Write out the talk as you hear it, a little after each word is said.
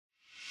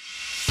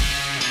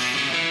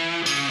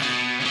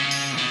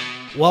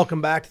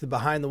Welcome back to the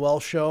Behind the Well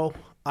Show.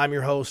 I'm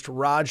your host,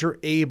 Roger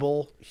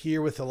Abel,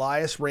 here with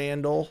Elias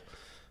Randall.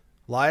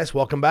 Elias,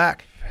 welcome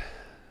back.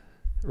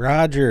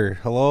 Roger,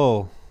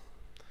 hello.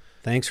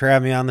 Thanks for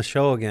having me on the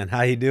show again.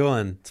 How you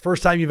doing? It's the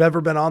first time you've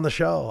ever been on the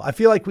show. I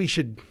feel like we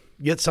should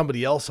get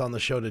somebody else on the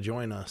show to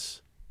join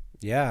us.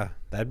 Yeah,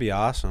 that'd be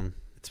awesome.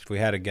 If we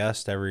had a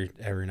guest every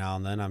now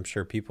and then, I'm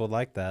sure people would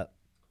like that.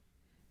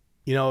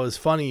 You know, it's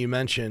funny you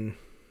mentioned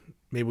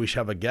maybe we should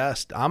have a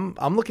guest. I'm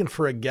looking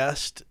for a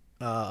guest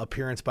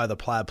appearance by the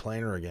Plaid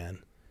Planner again.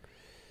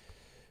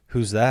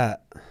 Who's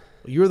that?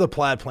 You were the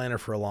Plaid Planner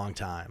for a long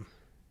time,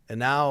 and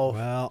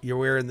now you're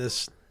wearing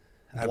this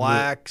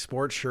black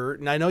sports shirt.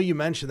 And I know you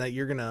mentioned that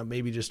you're going to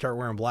maybe just start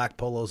wearing black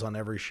polos on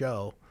every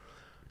show,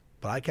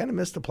 but I kind of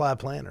miss the Plaid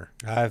Planner.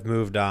 I've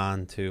moved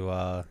on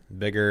to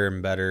bigger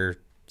and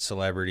better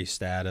celebrity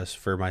status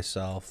for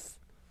myself,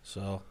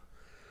 so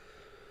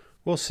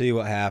we'll see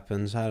what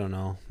happens. I don't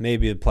know.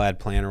 Maybe the Plaid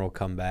Planner will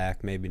come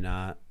back, maybe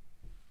not.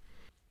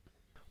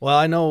 Well,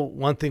 I know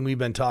one thing we've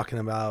been talking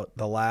about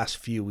the last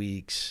few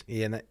weeks,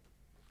 and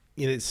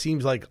it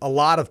seems like a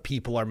lot of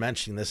people are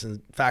mentioning this.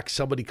 In fact,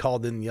 somebody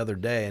called in the other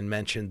day and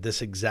mentioned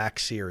this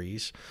exact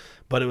series,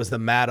 but it was the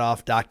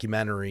Madoff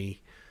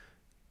documentary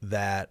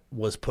that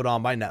was put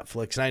on by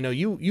Netflix. And I know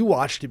you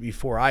watched it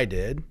before I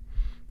did,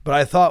 but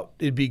I thought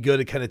it'd be good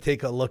to kind of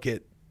take a look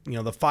at,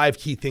 the 5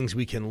 key things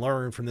we can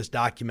learn from this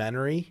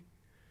documentary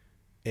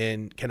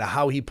and kind of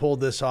how he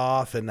pulled this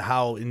off and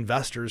how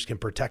investors can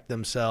protect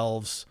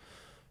themselves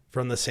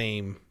from the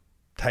same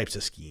types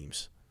of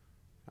schemes.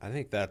 I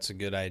think that's a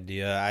good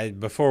idea.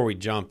 Before we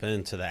jump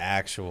into the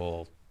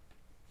actual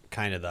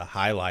kind of the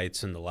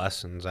highlights and the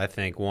lessons, I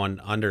think one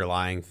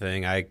underlying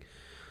thing I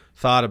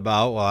thought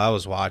about while I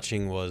was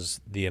watching was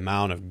the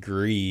amount of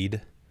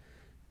greed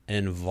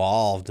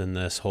involved in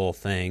this whole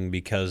thing,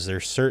 because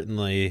there's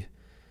certainly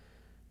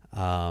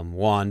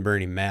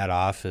Bernie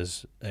Madoff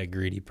is a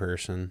greedy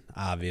person,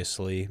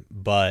 obviously,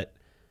 but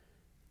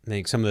I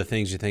think some of the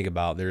things you think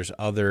about, there's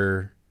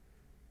other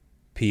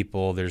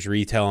people, there's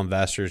retail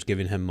investors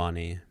giving him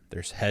money,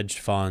 there's hedge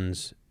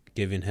funds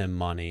giving him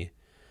money.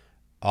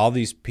 All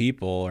these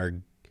people are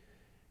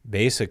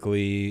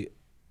basically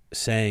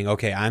saying,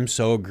 okay, I'm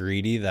so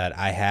greedy that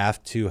I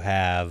have to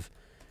have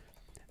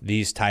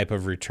these type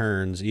of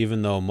returns,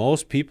 even though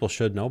most people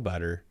should know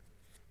better.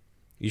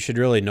 You should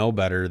really know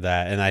better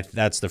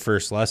that's the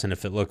first lesson.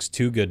 If it looks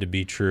too good to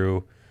be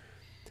true,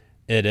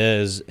 it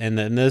is. And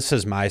then this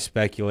is my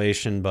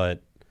speculation,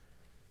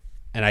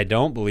 and I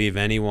don't believe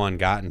anyone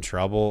got in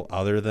trouble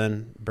other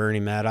than Bernie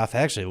Madoff.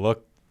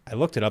 I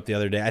looked it up the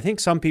other day. I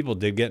think some people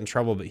did get in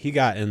trouble, but he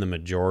got in the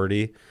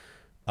majority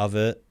of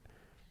it.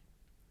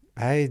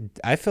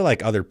 I feel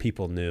like other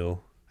people knew.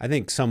 I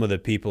think some of the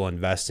people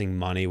investing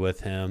money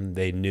with him,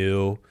 they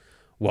knew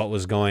what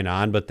was going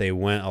on, but they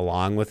went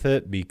along with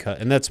it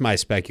and that's my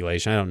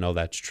speculation. I don't know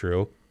that's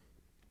true.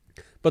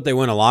 But they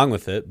went along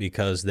with it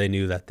because they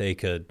knew that they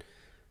could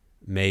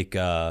make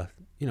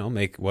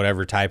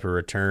whatever type of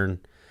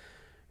return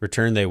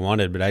they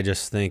wanted. But I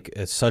just think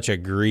it's such a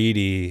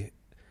greedy,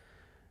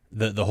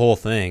 the whole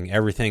thing,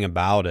 everything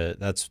about it.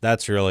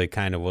 That's really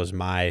kind of was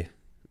my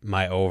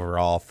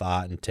overall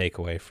thought and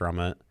takeaway from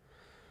it.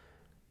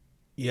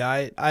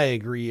 Yeah, I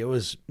agree. It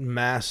was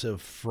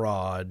massive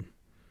fraud,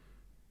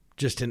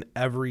 just in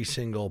every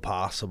single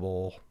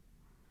possible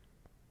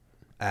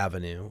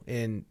avenue.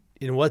 And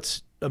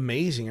what's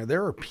amazing,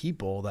 there are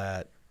people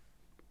that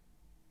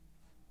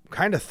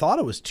kind of thought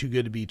it was too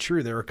good to be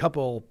true. There were a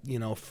couple,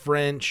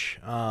 French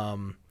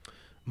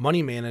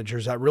money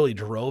managers that really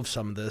drove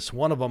some of this.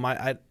 One of them,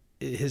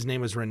 his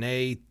name was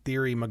René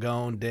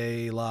Thierry-Magon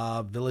de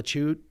la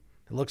Villechute,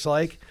 it looks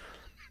like.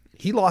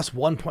 He lost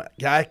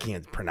I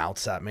can't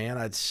pronounce that, man.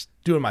 I'm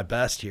doing my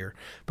best here.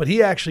 But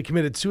he actually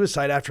committed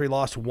suicide after he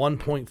lost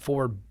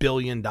 $1.4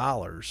 billion.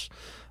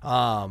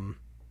 And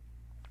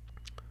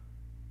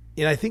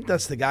I think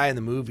that's the guy in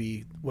the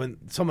movie when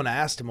someone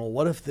asked him, well,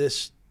 what if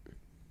this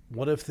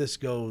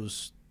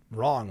goes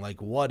wrong?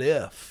 Like, what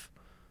if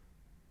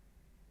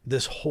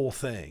this whole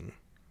thing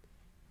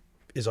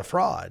is a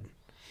fraud?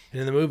 And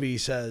in the movie he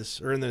says,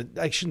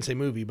 I shouldn't say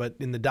movie, but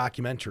in the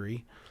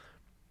documentary,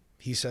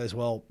 he says,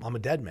 well, I'm a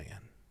dead man.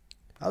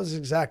 That was his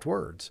exact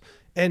words.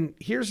 And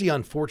here's the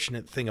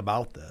unfortunate thing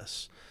about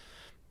this.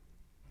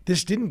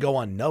 This didn't go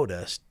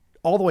unnoticed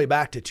all the way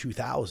back to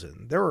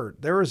 2000.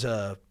 There was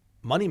a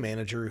money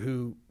manager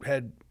who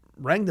had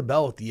rang the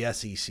bell at the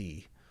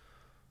SEC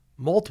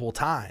multiple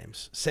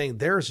times saying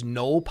there's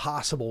no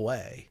possible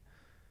way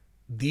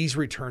these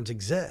returns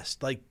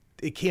exist. Like,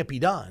 it can't be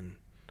done.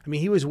 I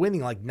mean, he was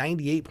winning like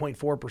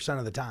 98.4%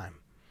 of the time.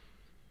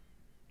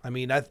 I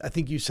mean, I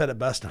think you said it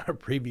best on our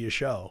previous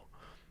show.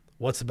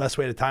 What's the best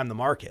way to time the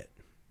market?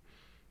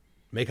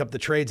 Make up the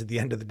trades at the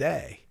end of the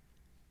day.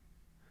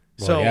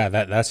 Well, yeah,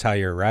 that's how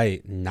you're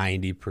right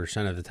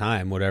 90% of the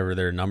time, whatever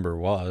their number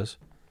was.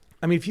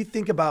 I mean, if you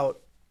think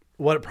about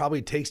what it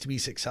probably takes to be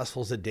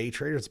successful as a day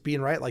trader, it's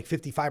being right like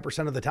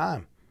 55% of the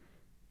time.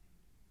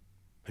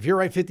 If you're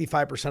right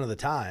 55% of the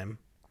time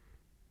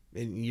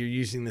and you're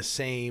using the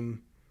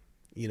same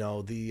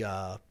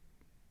the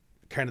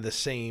kind of the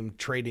same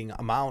trading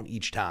amount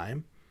each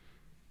time,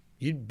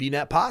 you'd be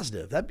net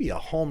positive. That'd be a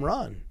home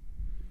run.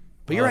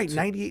 But you're right,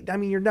 98. I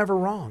mean, you're never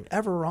wrong,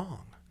 ever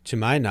wrong. To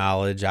my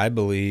knowledge, I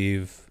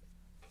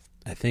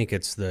think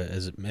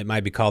it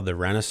might be called the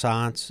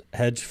Renaissance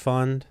hedge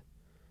fund,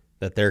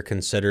 that they're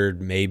considered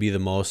maybe the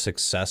most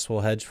successful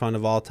hedge fund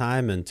of all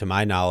time. And to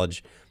my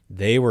knowledge,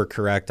 they were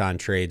correct on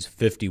trades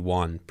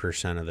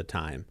 51% of the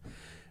time.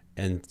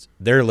 And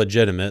they're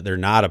legitimate. They're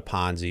not a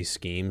Ponzi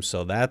scheme.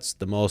 So that's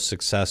the most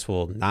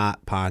successful,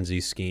 not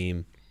Ponzi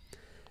scheme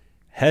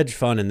hedge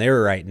fund. And they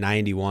were right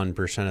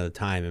 91% of the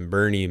time. And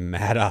Bernie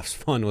Madoff's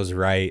fund was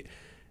right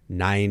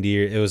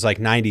 90. It was like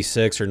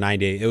 96 or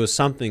 98. It was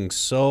something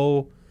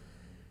so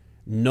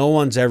no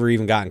one's ever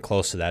even gotten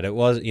close to that. It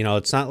was,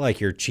 it's not like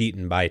you're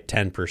cheating by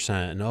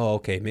 10%. And,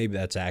 okay, maybe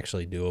that's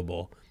actually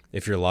doable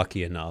if you're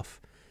lucky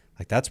enough.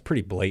 Like, that's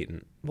pretty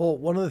blatant. Well,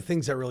 one of the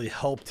things that really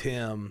helped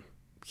him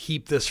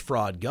keep this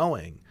fraud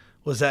going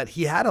was that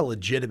he had a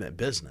legitimate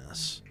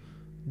business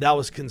that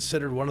was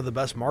considered one of the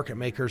best market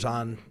makers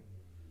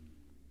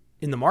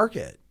in the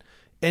market.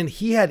 And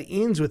he had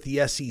ins with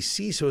the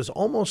SEC, so it was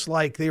almost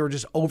like they were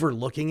just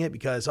overlooking it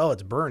because,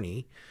 it's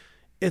Bernie.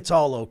 It's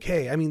all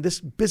okay. I mean, this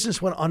business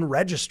went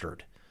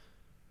unregistered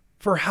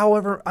for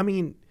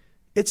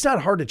it's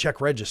not hard to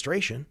check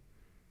registration.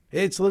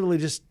 It's literally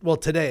just,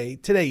 today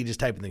you just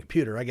type in the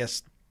computer. I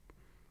guess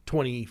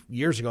 20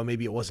 years ago,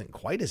 maybe it wasn't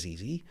quite as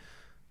easy.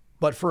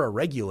 But for a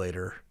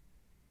regulator,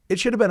 it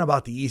should have been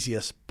about the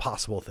easiest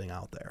possible thing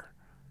out there.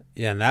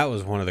 Yeah, and that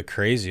was one of the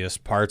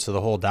craziest parts of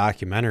the whole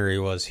documentary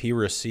was he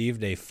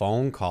received a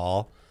phone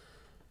call.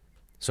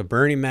 So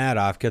Bernie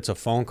Madoff gets a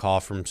phone call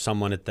from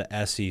someone at the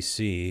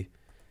SEC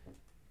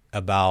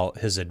about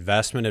his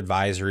investment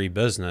advisory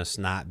business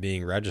not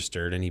being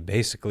registered. And he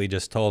basically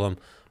just told him,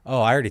 I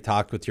already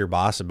talked with your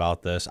boss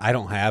about this. I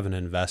don't have an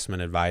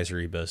investment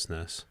advisory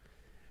business.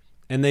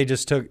 And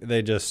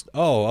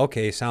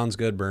okay, sounds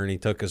good, Bernie.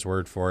 Took his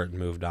word for it and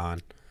moved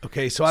on.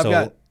 Okay, so I've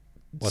got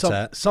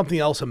that? Something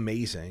else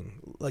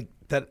amazing. Like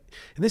that,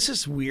 and this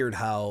is weird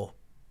how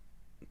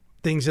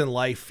things in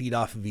life feed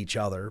off of each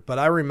other. But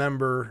I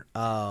remember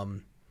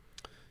an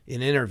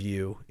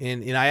interview,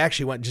 and I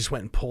actually went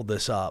and pulled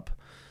this up,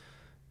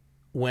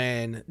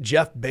 when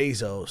Jeff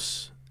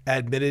Bezos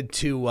admitted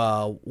to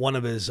one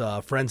of his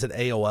friends at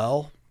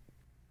AOL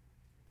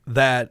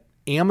that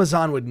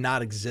Amazon would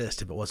not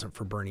exist if it wasn't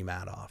for Bernie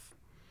Madoff.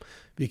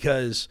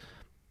 Because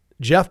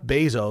Jeff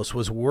Bezos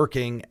was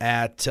working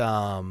at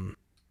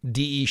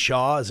D.E.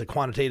 Shaw as a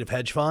quantitative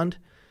hedge fund,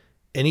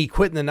 and he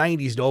quit in the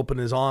 90s to open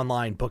his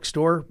online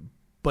bookstore.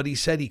 But he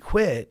said he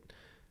quit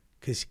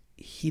because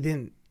he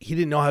didn't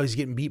know how he was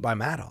getting beat by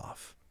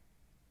Madoff.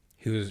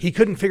 He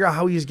couldn't figure out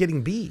how he was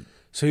getting beat.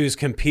 So he was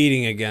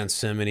competing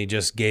against him, and he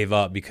just gave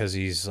up because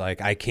he's like,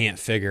 I can't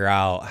figure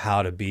out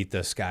how to beat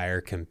this guy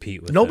or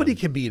compete with him. Nobody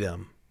can beat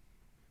him.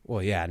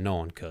 Well, yeah, no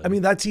one could. I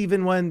mean, that's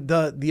even when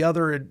the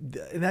other,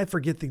 and I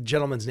forget the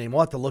gentleman's name.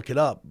 We'll have to look it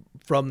up,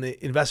 from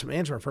the investment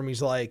management firm.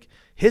 He's like,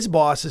 his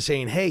boss is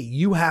saying, hey,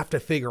 you have to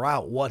figure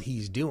out what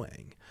he's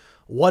doing.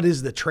 What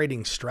is the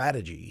trading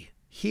strategy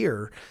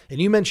here? And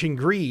you mentioned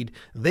greed.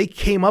 They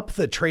came up with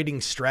a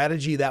trading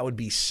strategy that would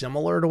be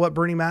similar to what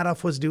Bernie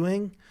Madoff was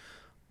doing,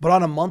 but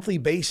on a monthly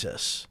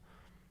basis.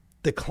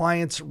 The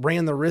clients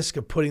ran the risk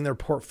of putting their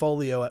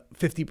portfolio at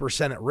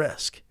 50% at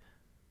risk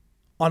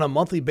on a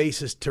monthly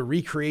basis to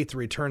recreate the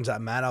returns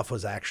that Madoff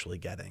was actually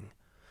getting.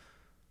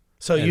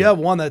 So you have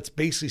one that's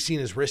basically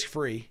seen as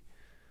risk-free,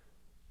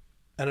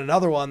 and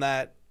another one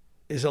that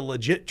is a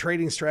legit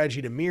trading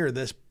strategy to mirror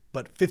this,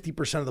 but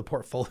 50% of the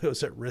portfolio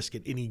is at risk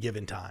at any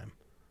given time.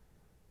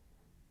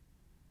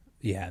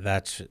 Yeah,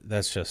 that's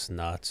just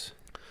nuts.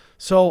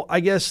 So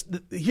I guess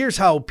here's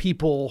how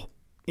people,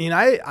 and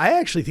I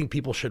actually think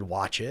people should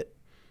watch it.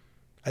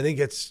 I think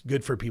it's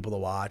good for people to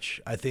watch.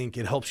 I think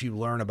it helps you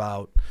learn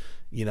about,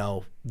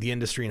 the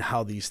industry and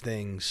how these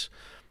things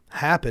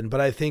happen. But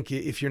I think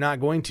if you're not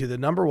going to, the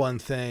number one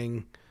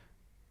thing,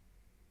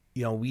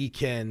 we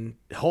can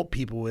help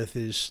people with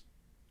is,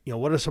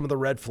 what are some of the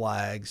red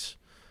flags?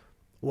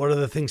 What are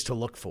the things to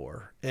look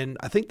for? And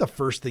I think the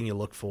first thing you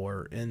look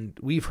for, and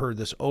we've heard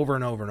this over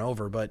and over and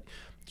over, but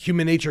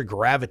human nature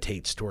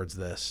gravitates towards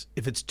this.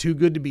 If it's too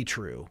good to be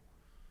true,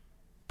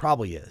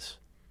 probably is.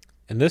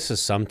 And this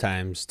is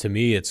sometimes, to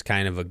me, it's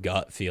kind of a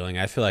gut feeling.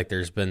 I feel like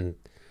there's been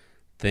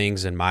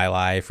things in my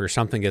life or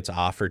something gets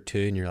offered to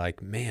you and you're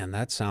like, man,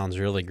 that sounds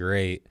really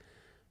great.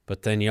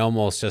 But then you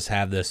almost just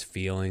have this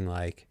feeling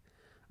like,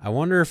 I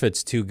wonder if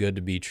it's too good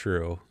to be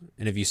true.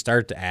 And if you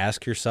start to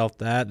ask yourself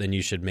that, then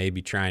you should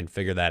maybe try and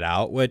figure that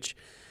out, which,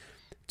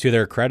 to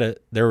their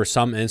credit, there were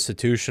some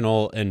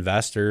institutional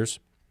investors,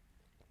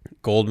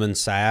 Goldman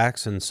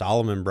Sachs and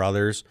Salomon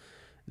Brothers,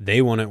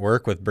 they wouldn't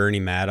work with Bernie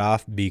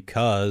Madoff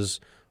because,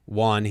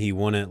 one, he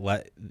wouldn't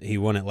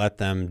let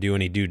them do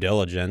any due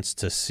diligence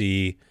to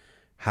see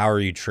how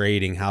are you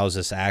trading, how is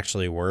this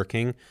actually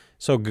working.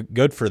 So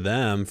good for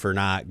them for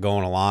not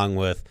going along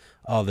with,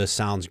 oh, this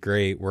sounds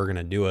great, we're going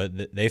to do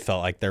it. They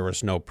felt like there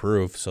was no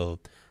proof, so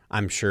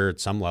I'm sure at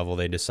some level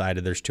they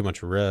decided there's too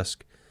much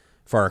risk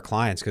for our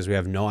clients because we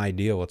have no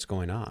idea what's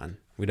going on.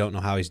 We don't know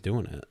how he's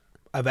doing it.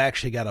 I've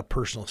actually got a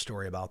personal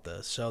story about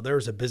this. So there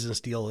was a business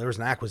deal. There was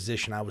an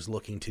acquisition I was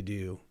looking to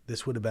do.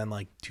 This would have been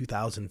like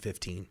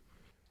 2015.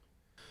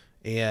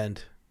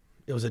 And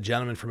it was a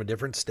gentleman from a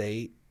different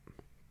state,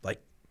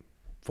 like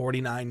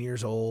 49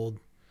 years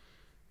old.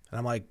 And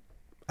I'm like,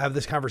 I have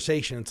this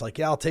conversation. It's like,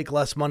 yeah, I'll take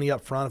less money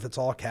up front if it's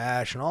all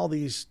cash and all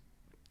these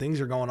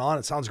things are going on.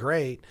 It sounds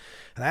great.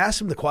 And I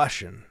asked him the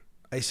question.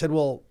 I said,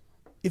 well,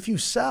 if you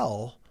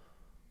sell,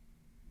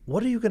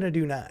 what are you going to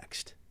do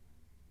next?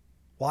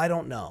 Well, I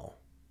don't know.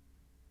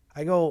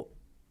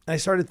 I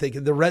started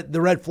thinking the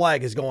red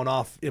flag is going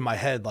off in my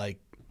head. Like,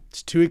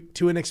 it's too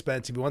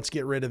inexpensive. He wants to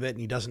get rid of it and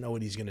he doesn't know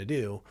what he's going to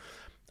do.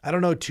 I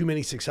don't know too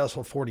many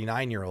successful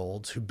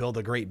 49-year-olds who build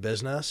a great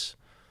business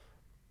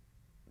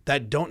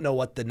that don't know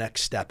what the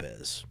next step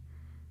is,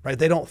 right?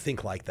 They don't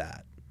think like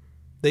that.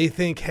 They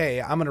think, hey,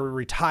 I'm going to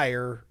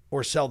retire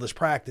or sell this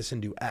practice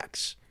and do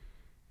X.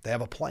 They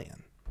have a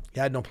plan. He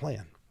had no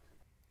plan.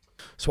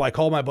 So I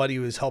called my buddy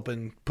who was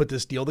helping put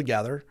this deal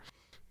together.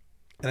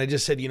 And I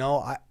just said,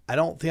 I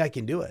don't think I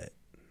can do it.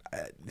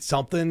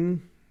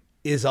 Something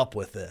is up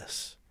with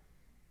this.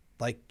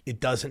 Like, it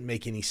doesn't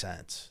make any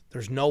sense.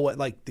 There's no way,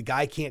 like, the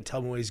guy can't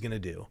tell me what he's going to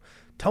do.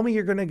 Tell me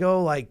you're going to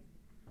go, like,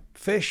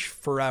 fish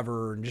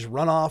forever and just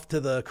run off to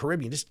the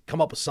Caribbean. Just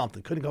come up with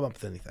something. Couldn't come up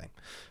with anything.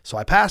 So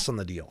I passed on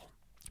the deal.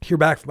 Hear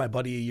back from my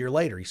buddy a year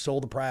later. He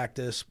sold the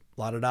practice,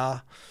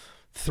 la-da-da.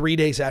 3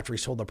 days after he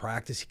sold the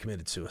practice, he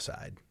committed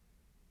suicide.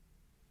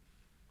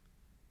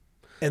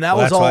 And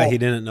that's why he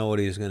didn't know what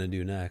he was going to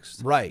do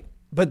next. Right.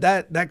 But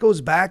that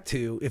goes back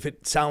to, if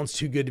it sounds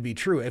too good to be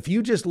true, if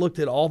you just looked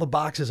at all the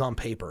boxes on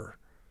paper,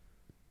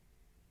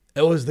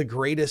 it was the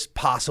greatest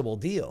possible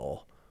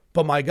deal.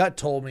 But my gut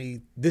told me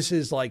this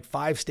is like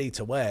 5 states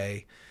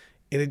away,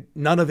 and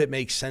none of it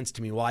makes sense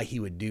to me why he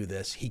would do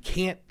this. He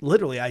can't,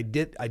 literally, I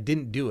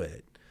didn't do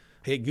it.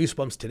 I had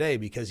goosebumps today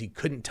because he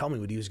couldn't tell me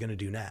what he was going to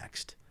do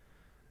next.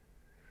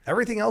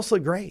 Everything else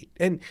looked great.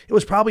 And it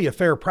was probably a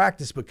fair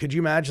practice, but could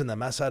you imagine the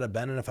mess I'd have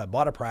been in if I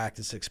bought a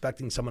practice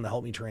expecting someone to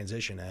help me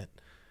transition it,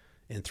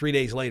 and 3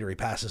 days later he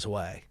passes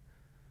away?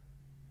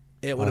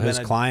 It would have been his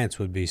clients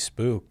would be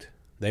spooked.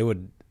 They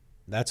would.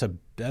 That's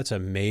a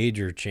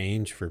major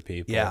change for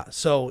people. Yeah.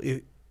 So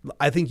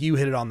I think you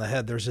hit it on the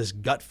head. There's this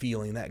gut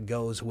feeling that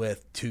goes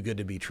with too good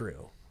to be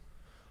true.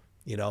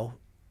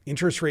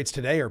 Interest rates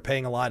today are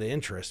paying a lot of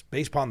interest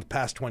based upon the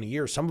past 20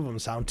 years. Some of them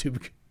sound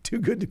too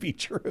good to be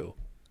true.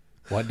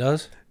 What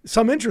does?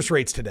 Some interest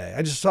rates today.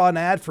 I just saw an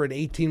ad for an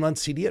 18-month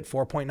CD at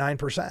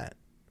 4.9%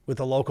 with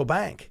a local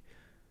bank.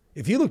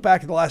 If you look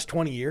back at the last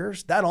 20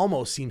 years, that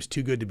almost seems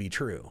too good to be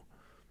true.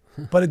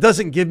 But it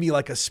doesn't give me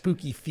like a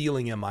spooky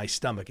feeling in my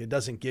stomach. It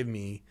doesn't give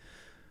me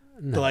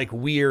the like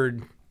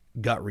weird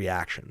gut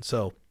reaction.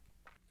 So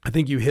I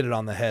think you hit it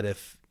on the head.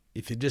 If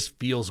it just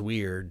feels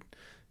weird,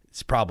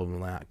 it's probably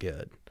not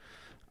good.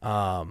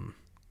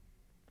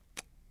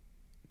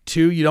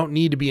 2, you don't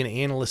need to be an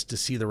analyst to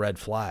see the red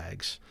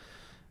flags.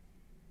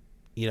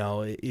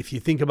 If you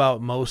think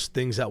about most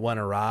things that went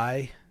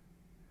awry,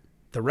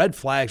 the red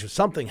flags, if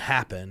something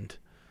happened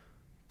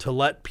to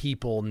let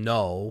people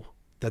know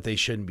that they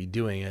shouldn't be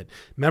doing it.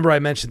 Remember I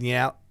mentioned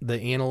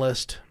the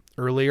analyst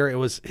earlier?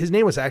 His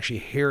name was actually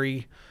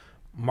Harry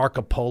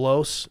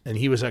Markopoulos, and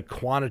he was a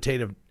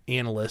quantitative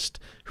analyst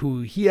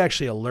who he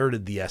actually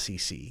alerted the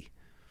SEC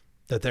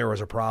that there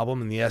was a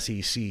problem, and the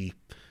SEC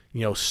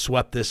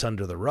swept this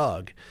under the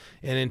rug.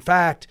 And in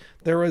fact,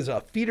 there was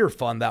a feeder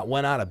fund that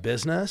went out of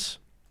business,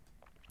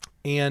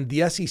 and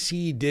the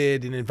SEC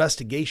did an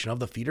investigation of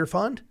the feeder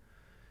fund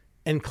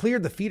and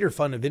cleared the feeder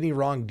fund of any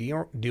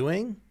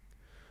wrongdoing,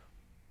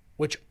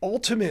 which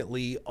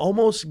ultimately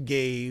almost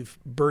gave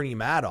Bernie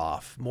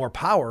Madoff more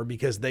power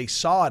because they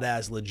saw it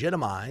as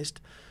legitimized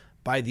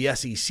by the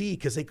SEC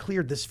because they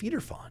cleared this feeder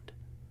fund.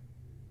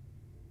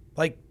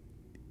 Like,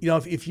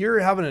 if you're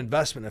having an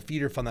investment in a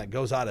feeder fund that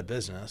goes out of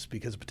business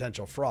because of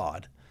potential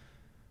fraud,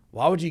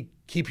 why would you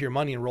keep your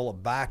money and roll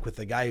it back with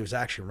the guy who's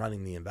actually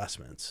running the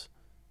investments?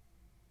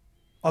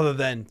 Other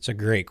than, it's a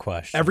great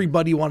question.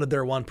 Everybody wanted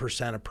their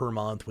 1% per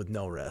month with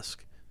no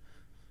risk.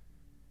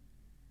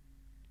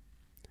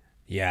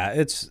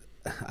 Yeah,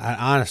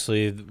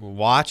 honestly,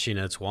 watching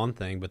it's one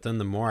thing, but then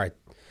the more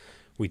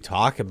we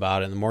talk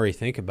about it and the more you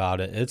think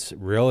about it, it's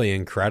really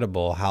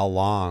incredible how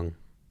long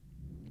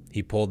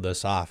he pulled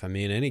this off. I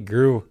mean, and he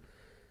grew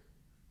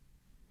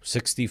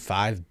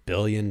 $65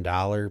 billion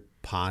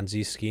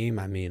Ponzi scheme.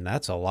 I mean,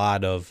 that's a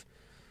lot of,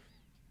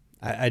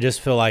 I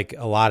just feel like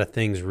a lot of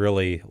things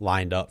really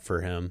lined up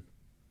for him.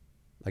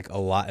 Like a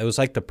lot. It was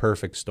like the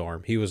perfect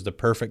storm. He was the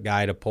perfect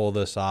guy to pull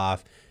this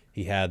off.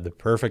 He had the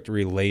perfect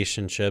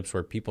relationships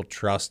where people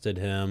trusted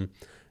him.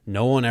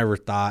 No one ever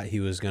thought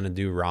he was going to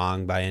do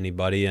wrong by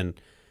anybody. And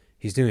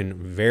he's doing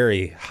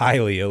very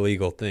highly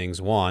illegal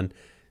things. One,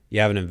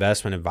 you have an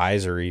investment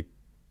advisory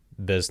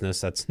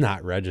business that's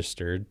not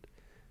registered.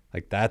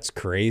 Like, that's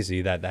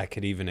crazy that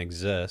could even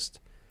exist.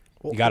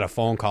 You got a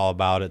phone call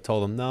about it,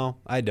 told them, no,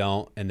 I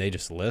don't, and they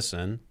just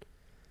listen.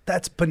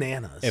 That's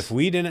bananas. If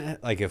we didn't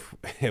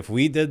if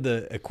we did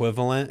the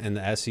equivalent and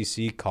the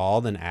SEC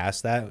called and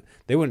asked that,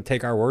 they wouldn't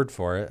take our word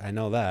for it. I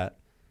know that.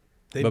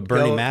 But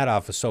Bernie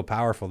Madoff is so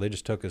powerful, they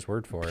just took his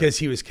word for it. Because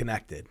he was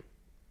connected.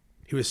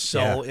 He was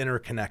so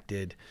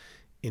interconnected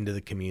into the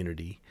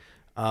community,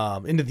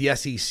 into the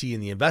SEC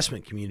and the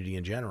investment community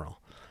in general.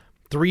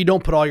 3,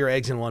 don't put all your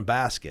eggs in one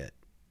basket.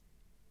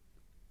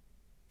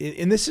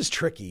 And this is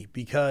tricky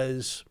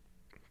because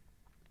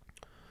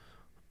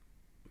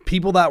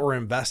people that were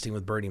investing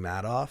with Bernie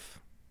Madoff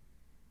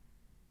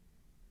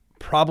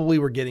probably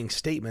were getting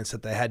statements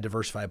that they had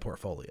diversified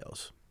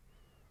portfolios.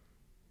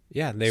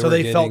 Yeah, they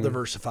felt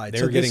diversified.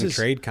 They were getting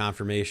trade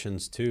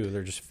confirmations too.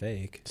 They're just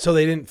fake. So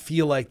they didn't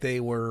feel like they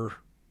were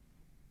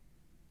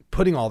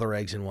putting all their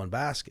eggs in one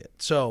basket.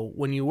 So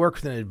when you work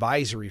with an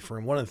advisory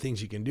firm, one of the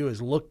things you can do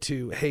is look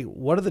to, hey,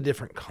 what are the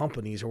different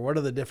companies or what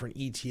are the different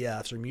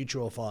ETFs or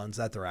mutual funds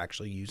that they're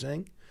actually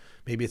using?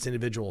 Maybe it's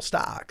individual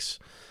stocks.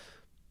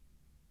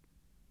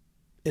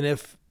 And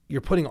if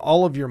you're putting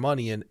all of your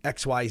money in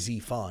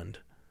XYZ fund,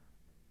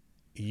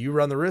 you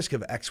run the risk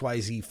of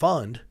XYZ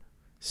fund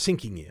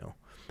sinking you.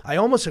 I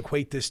almost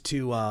equate this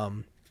to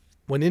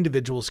when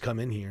individuals come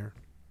in here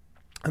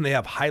and they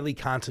have highly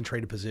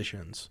concentrated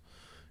positions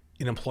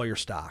in employer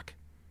stock.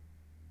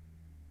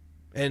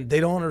 And they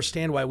don't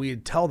understand why we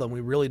tell them we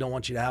really don't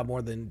want you to have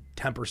more than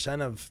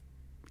 10% of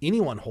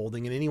anyone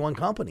holding in any one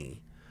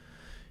company.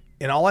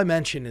 And all I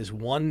mention is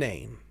one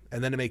name,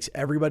 and then it makes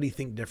everybody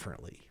think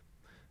differently.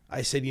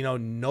 I said,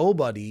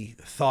 nobody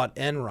thought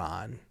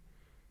Enron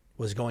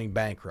was going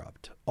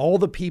bankrupt. All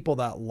the people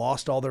that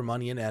lost all their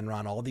money in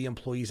Enron, all the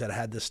employees that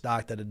had this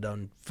stock that had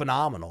done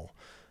phenomenal,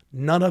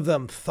 none of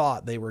them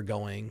thought they were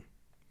going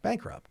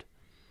bankrupt.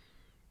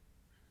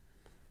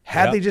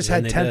 Had they just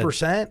had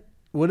 10%,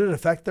 would it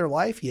affect their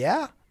life?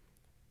 Yeah.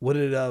 Would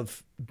it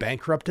have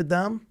bankrupted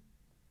them?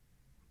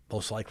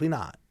 Most likely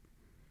not.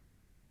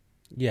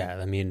 Yeah,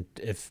 I mean,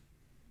 if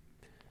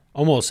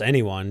almost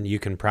anyone, you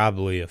can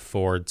probably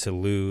afford to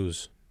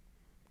lose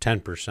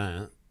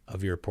 10%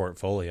 of your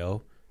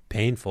portfolio.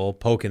 Painful,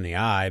 poke in the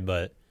eye,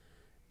 but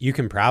you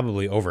can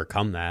probably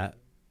overcome that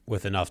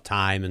with enough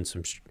time and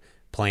some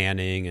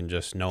planning and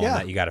just knowing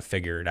that you got to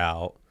figure it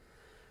out.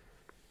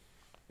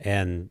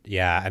 And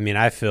I mean,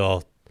 I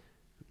feel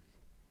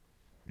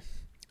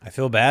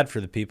bad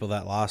for the people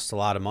that lost a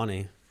lot of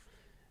money,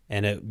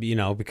 and it,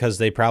 because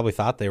they probably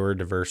thought they were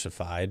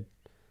diversified.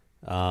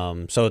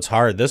 So it's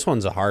hard. This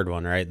one's a hard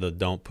one, right?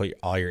 Don't put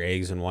all your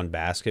eggs in one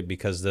basket,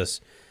 because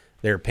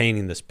they're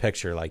painting this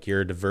picture like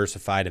you're a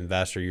diversified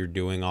investor, you're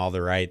doing all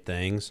the right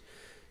things.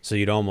 So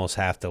you'd almost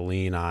have to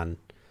lean on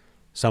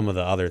some of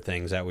the other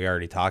things that we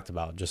already talked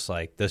about. Just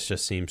like, this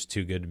just seems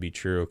too good to be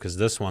true. Because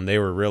this one,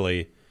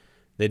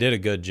 they did a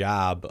good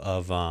job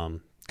of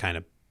kind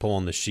of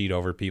pulling the sheet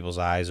over people's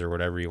eyes, or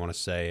whatever you want to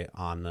say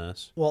on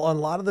this. Well, a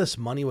lot of this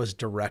money was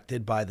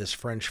directed by this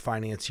French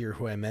financier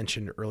who I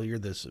mentioned earlier,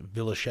 this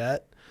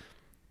Villechette.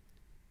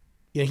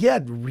 He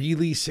had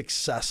really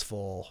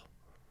successful,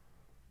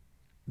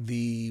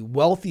 the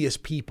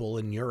wealthiest people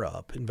in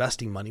Europe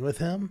investing money with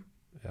him.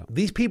 Yeah.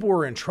 These people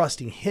were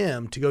entrusting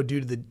him to go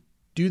do the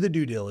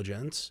due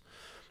diligence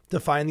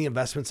to find the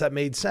investments that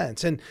made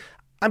sense. And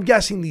I'm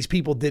guessing these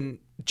people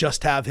didn't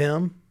just have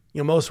him.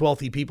 Most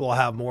wealthy people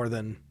have more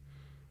than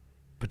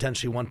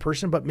potentially one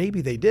person, but maybe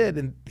they did.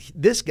 And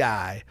this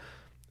guy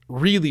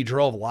really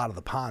drove a lot of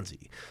the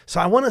Ponzi. So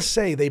I want to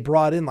say they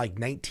brought in like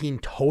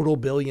 $19 total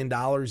billion,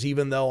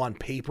 even though on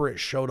paper it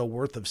showed a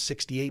worth of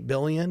 $68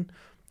 billion.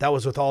 That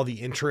was with all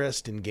the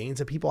interest and gains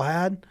that people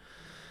had.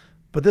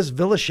 But this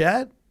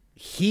Villechette,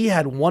 he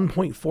had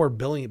 $1.4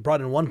 billion, brought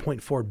in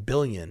 $1.4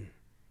 billion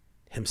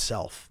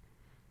himself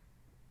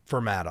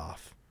for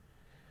Madoff.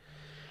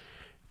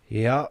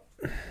 Yeah.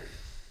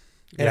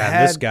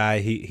 This guy,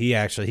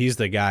 he's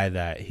the guy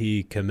that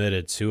he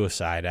committed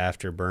suicide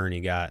after Bernie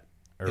got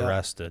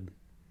arrested.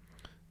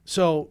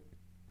 So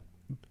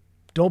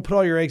don't put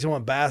all your eggs in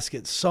one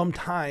basket.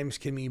 Sometimes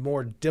can be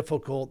more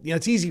difficult.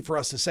 It's easy for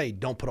us to say,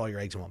 don't put all your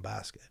eggs in one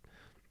basket.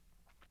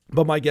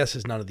 But my guess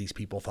is none of these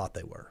people thought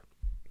they were.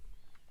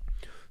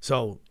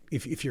 So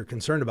if you're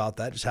concerned about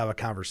that, just have a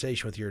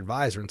conversation with your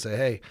advisor and say,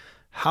 hey,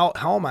 how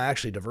am I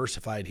actually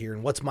diversified here?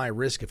 And what's my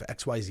risk if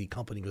XYZ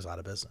company goes out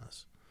of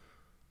business?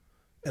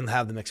 And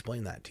have them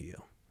explain that to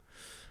you.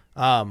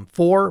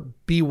 4,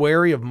 be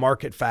wary of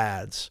market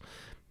fads.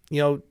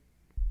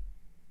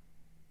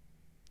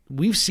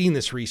 We've seen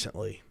this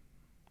recently.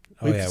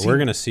 We're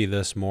going to see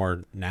this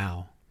more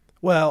now.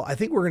 Well, I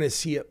think we're going to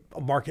see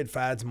market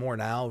fads more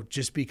now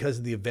just because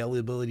of the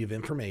availability of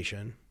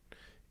information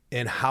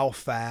and how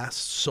fast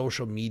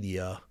social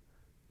media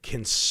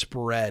can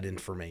spread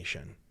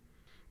information.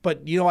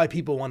 But you know why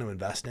people want to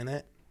invest in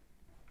it?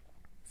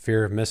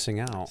 Fear of missing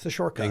out. It's the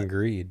shortcut. And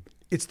greed.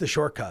 It's the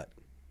shortcut.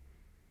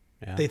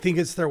 Yeah. They think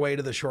it's their way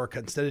to the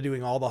shortcut. Instead of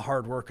doing all the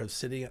hard work of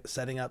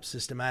setting up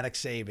systematic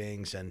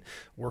savings and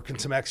working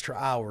some extra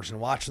hours and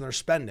watching their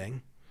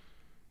spending,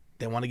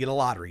 they want to get a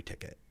lottery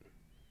ticket.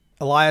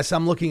 Elias,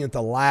 I'm looking at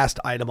the last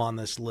item on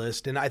this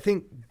list, and I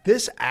think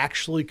this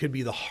actually could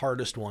be the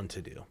hardest one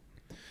to do.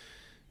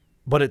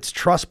 But it's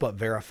trust but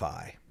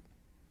verify.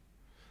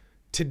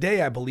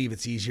 Today, I believe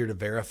it's easier to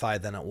verify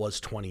than it was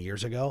 20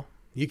 years ago.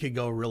 You could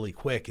go really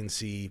quick and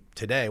see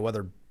today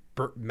whether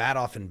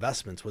Madoff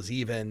Investments was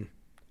even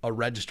a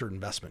registered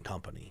investment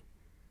company.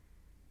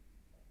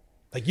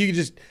 Like you could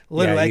just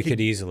literally, you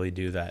could easily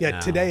do that. Yeah, now.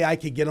 Today I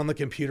could get on the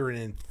computer and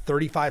in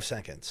 35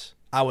 seconds,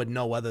 I would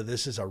know whether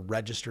this is a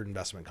registered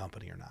investment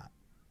company or not.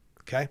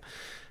 Okay.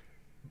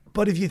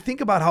 But if you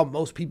think about how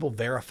most people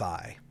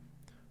verify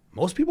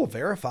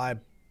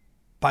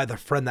by the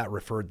friend that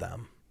referred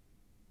them.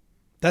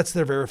 That's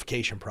their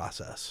verification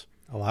process.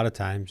 A lot of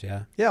times,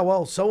 yeah. Yeah,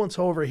 well,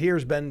 so-and-so over here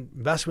has been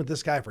investing with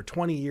this guy for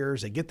 20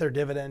 years. They get their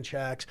dividend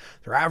checks.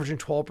 They're averaging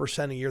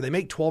 12% a year. They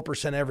make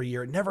 12% every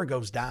year. It never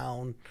goes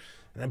down.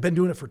 And I've been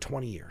doing it for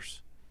 20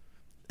 years.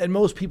 And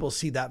most people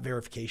see that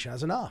verification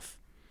as enough.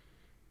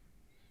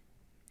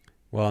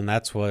 Well, and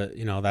that's what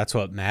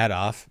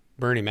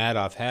Bernie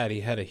Madoff had.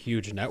 He had a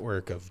huge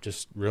network of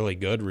just really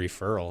good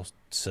referral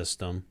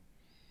system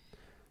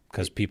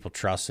because people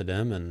trusted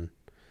him, and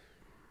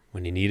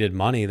when he needed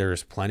money, there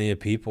was plenty of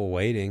people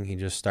waiting. He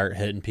just started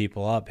hitting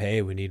people up.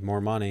 Hey, we need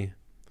more money.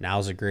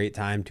 Now's a great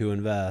time to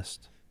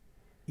invest.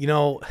 You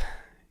know,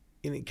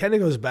 and it kind of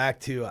goes back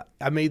to,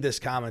 I made this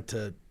comment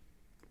to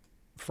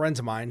friends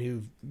of mine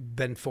who've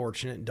been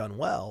fortunate and done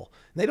well.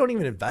 And they don't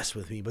even invest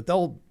with me, but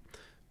they'll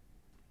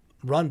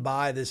run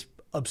by this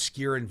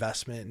obscure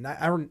investment. And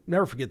I'll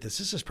never forget this.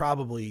 This is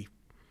probably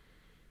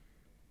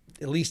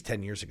at least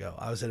 10 years ago.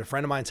 I was at a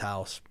friend of mine's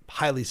house,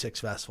 highly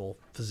successful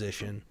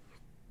physician.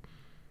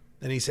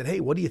 And he said, hey,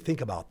 what do you think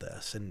about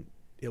this? And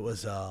it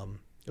was a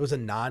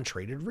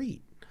non-traded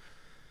REIT.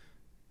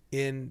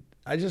 And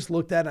I just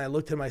looked at it and I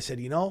looked at him. I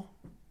said, you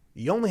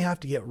only have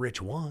to get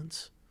rich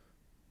once.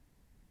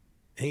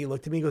 And he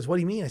looked at me and goes, what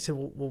do you mean? I said,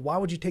 well, why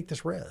would you take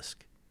this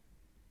risk?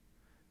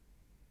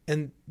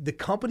 And the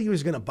company he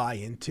was going to buy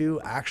into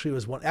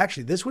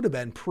this would have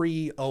been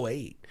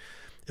pre-08. It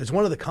was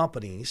one of the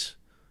companies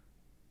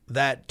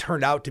that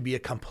turned out to be a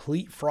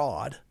complete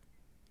fraud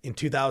in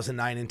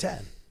 2009 and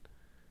 10.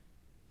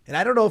 And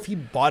I don't know if he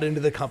bought into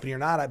the company or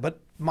not, but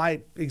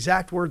my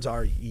exact words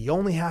are, you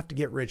only have to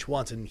get rich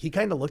once. And he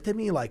kind of looked at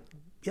me like,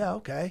 yeah,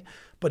 okay.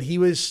 But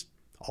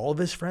all of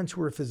his friends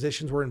who were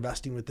physicians were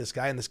investing with this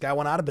guy, and this guy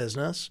went out of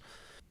business.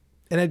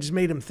 And it just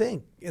made him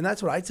think. And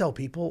that's what I tell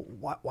people.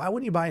 Why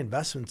wouldn't you buy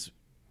investments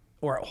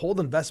or hold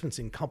investments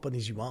in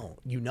companies you own,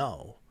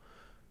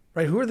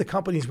 right? Who are the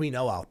companies we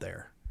know out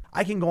there?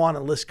 I can go on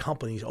and list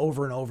companies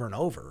over and over and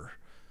over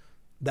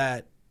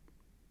that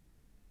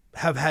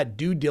have had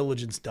due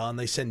diligence done.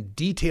 They send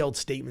detailed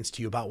statements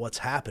to you about what's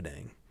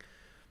happening.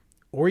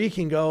 Or you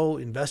can go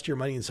invest your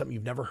money in something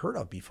you've never heard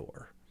of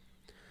before.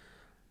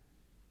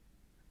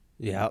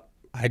 Yeah.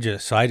 I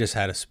just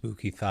had a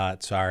spooky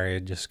thought. Sorry, I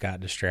just got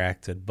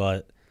distracted.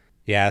 But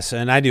yes,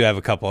 and I do have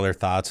a couple other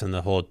thoughts on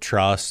the whole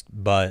trust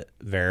but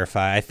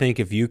verify. I think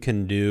if you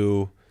can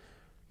do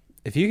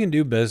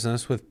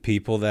business with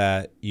people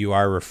that you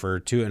are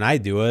referred to, and I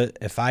do it,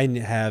 if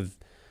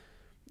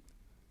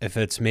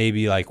it's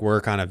maybe like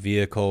work on a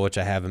vehicle, which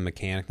I have a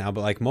mechanic now,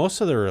 but like most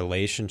of the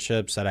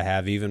relationships that I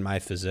have, even my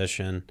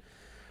physician,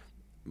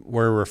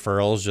 were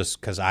referrals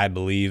just because I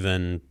believe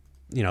in,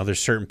 there's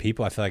certain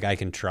people I feel like I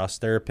can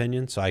trust their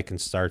opinion, so I can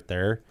start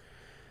there.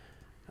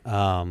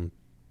 But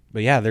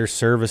yeah, there's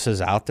services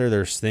out there.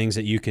 There's things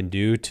that you can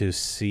do to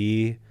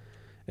see,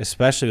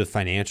 especially with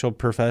financial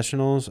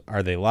professionals.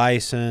 Are they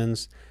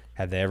licensed?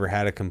 Have they ever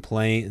had a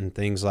complaint and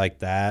things like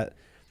that?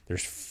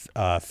 There's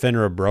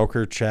FINRA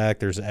broker check.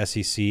 There's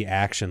SEC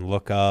action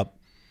lookup,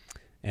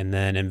 and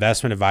then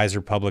investment advisor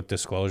public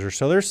disclosure.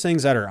 So there's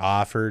things that are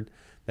offered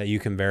that you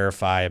can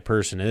verify a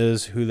person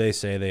is who they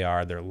say they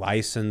are. They're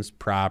licensed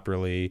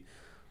properly,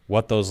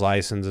 what those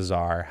licenses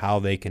are, how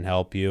they can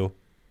help you.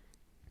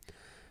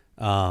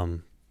 But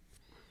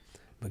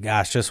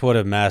gosh, just what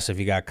a mess if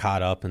you got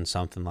caught up in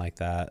something like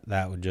that.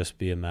 That would just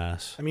be a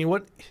mess. I mean,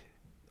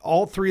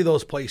 all three of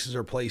those places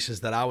are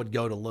places that I would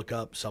go to look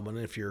up someone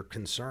if you're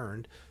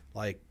concerned,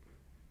 like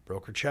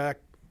broker check,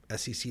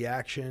 SEC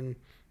action,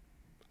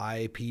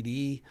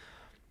 IAPD.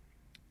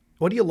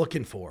 What are you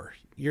looking for?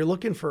 You're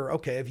looking for,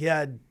 okay, if you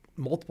had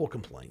multiple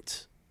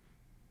complaints,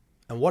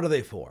 and what are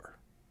they for?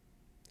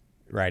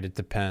 Right, it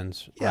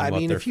depends. Yeah, I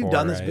mean, if you've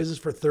done this business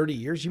for 30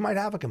 years, you might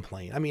have a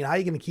complaint. I mean, how are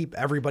you going to keep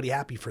everybody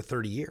happy for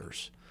 30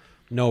 years?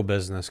 No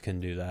business can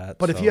do that.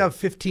 But if you have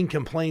 15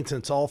 complaints and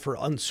it's all for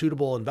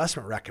unsuitable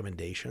investment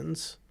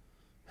recommendations,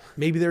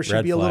 maybe there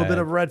should be a little bit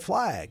of a red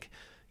flag.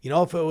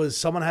 If it was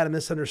someone had a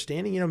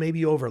misunderstanding, maybe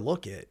you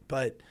overlook it.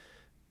 But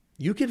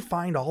you can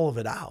find all of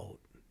it out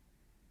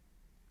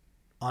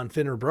on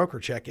FINRA broker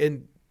check.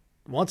 And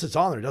once it's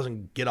on there, it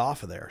doesn't get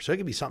off of there. So it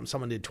could be something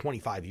someone did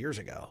 25 years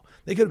ago.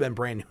 They could have been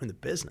brand new in the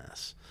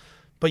business.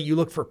 But you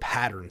look for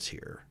patterns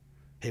here.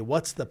 Hey,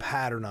 what's the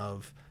pattern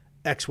of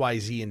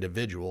XYZ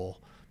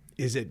individual?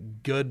 Is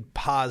it good,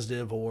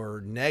 positive,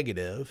 or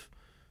negative?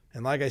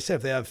 And like I said,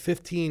 if they have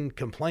 15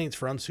 complaints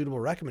for unsuitable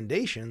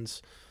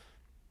recommendations,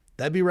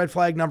 That'd be red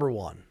flag number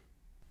one.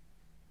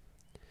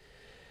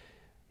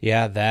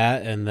 Yeah,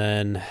 that, and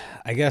then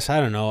I guess I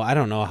don't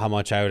know how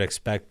much I would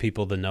expect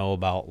people to know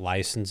about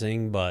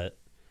licensing, but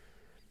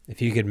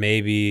if you could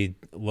maybe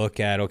look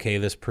at, okay,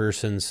 this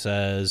person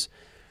says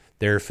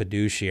they're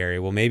fiduciary.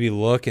 Well, maybe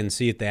look and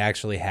see if they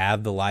actually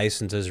have the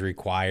licenses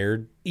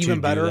required. Even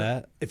to better, do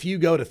that. if you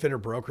go to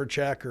FINRA Broker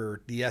Check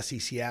or the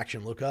SEC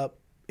Action Lookup,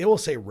 it will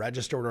say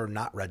registered or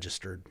not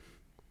registered.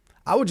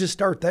 I would just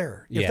start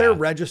there. If they're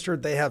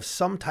registered, they have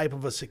some type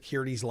of a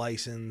securities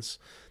license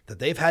that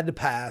they've had to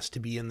pass to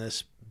be in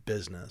this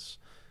business.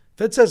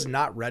 If it says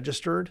not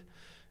registered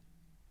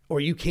or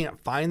you can't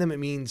find them, it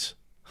means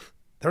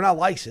they're not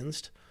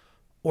licensed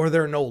or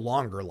they're no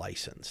longer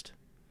licensed.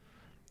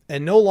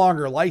 And no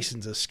longer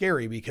licensed is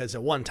scary because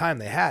at one time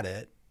they had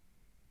it.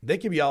 They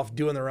could be off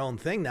doing their own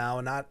thing now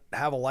and not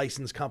have a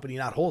licensed company,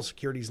 not hold a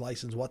securities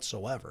license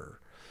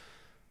whatsoever.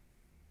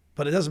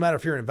 But it doesn't matter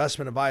if you're an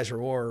investment advisor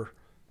or,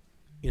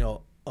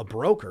 a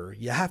broker,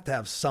 you have to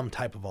have some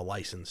type of a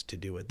license to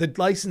do it. The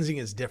licensing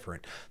is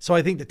different. So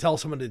I think to tell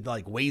someone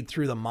to wade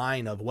through the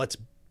mine of what's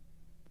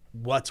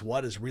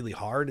what is really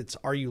hard. It's,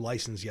 are you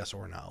licensed, yes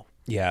or no?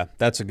 Yeah,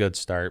 that's a good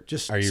start.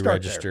 Just are you start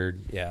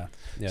registered? there.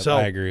 Yeah. So,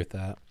 I agree with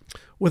that.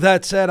 With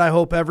that said, I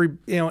hope if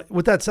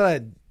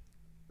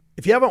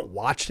you haven't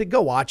watched it,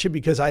 go watch it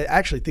because I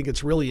actually think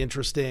it's really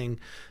interesting.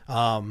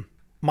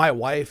 My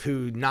wife,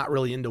 who not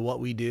really into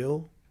what we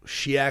do,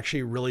 she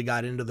actually really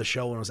got into the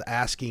show and was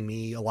asking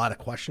me a lot of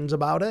questions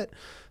about it.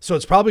 So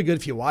it's probably good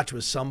if you watch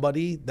with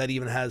somebody that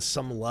even has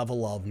some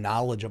level of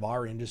knowledge of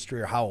our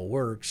industry or how it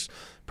works,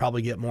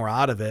 probably get more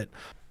out of it.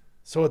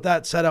 So with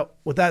that said,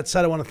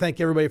 I want to thank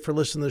everybody for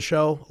listening to the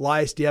show.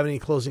 Elias, do you have any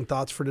closing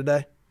thoughts for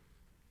today?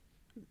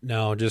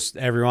 No, just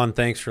everyone,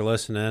 thanks for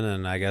listening,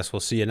 and I guess we'll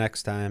see you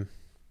next time.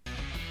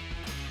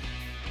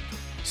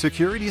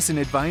 Securities and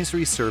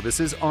advisory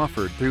services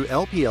offered through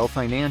LPL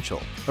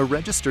Financial, a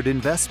registered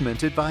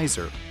investment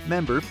advisor,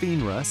 member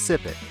FINRA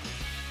SIPC.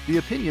 The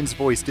opinions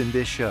voiced in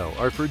this show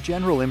are for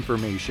general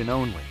information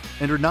only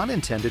and are not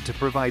intended to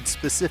provide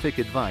specific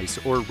advice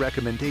or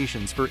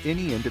recommendations for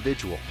any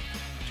individual.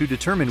 To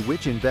determine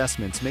which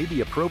investments may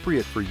be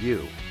appropriate for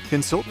you,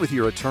 consult with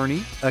your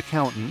attorney,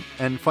 accountant,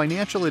 and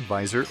financial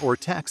advisor or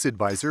tax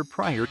advisor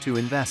prior to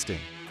investing.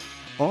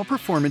 All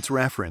performance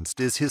referenced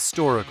is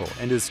historical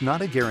and is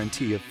not a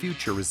guarantee of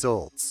future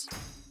results.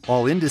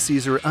 All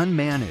indices are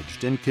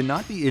unmanaged and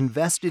cannot be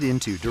invested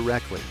into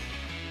directly.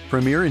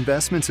 Premier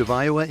Investments of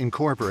Iowa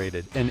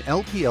Incorporated and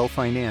LPL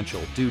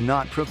Financial do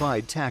not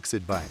provide tax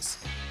advice.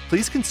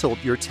 Please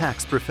consult your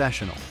tax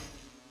professional.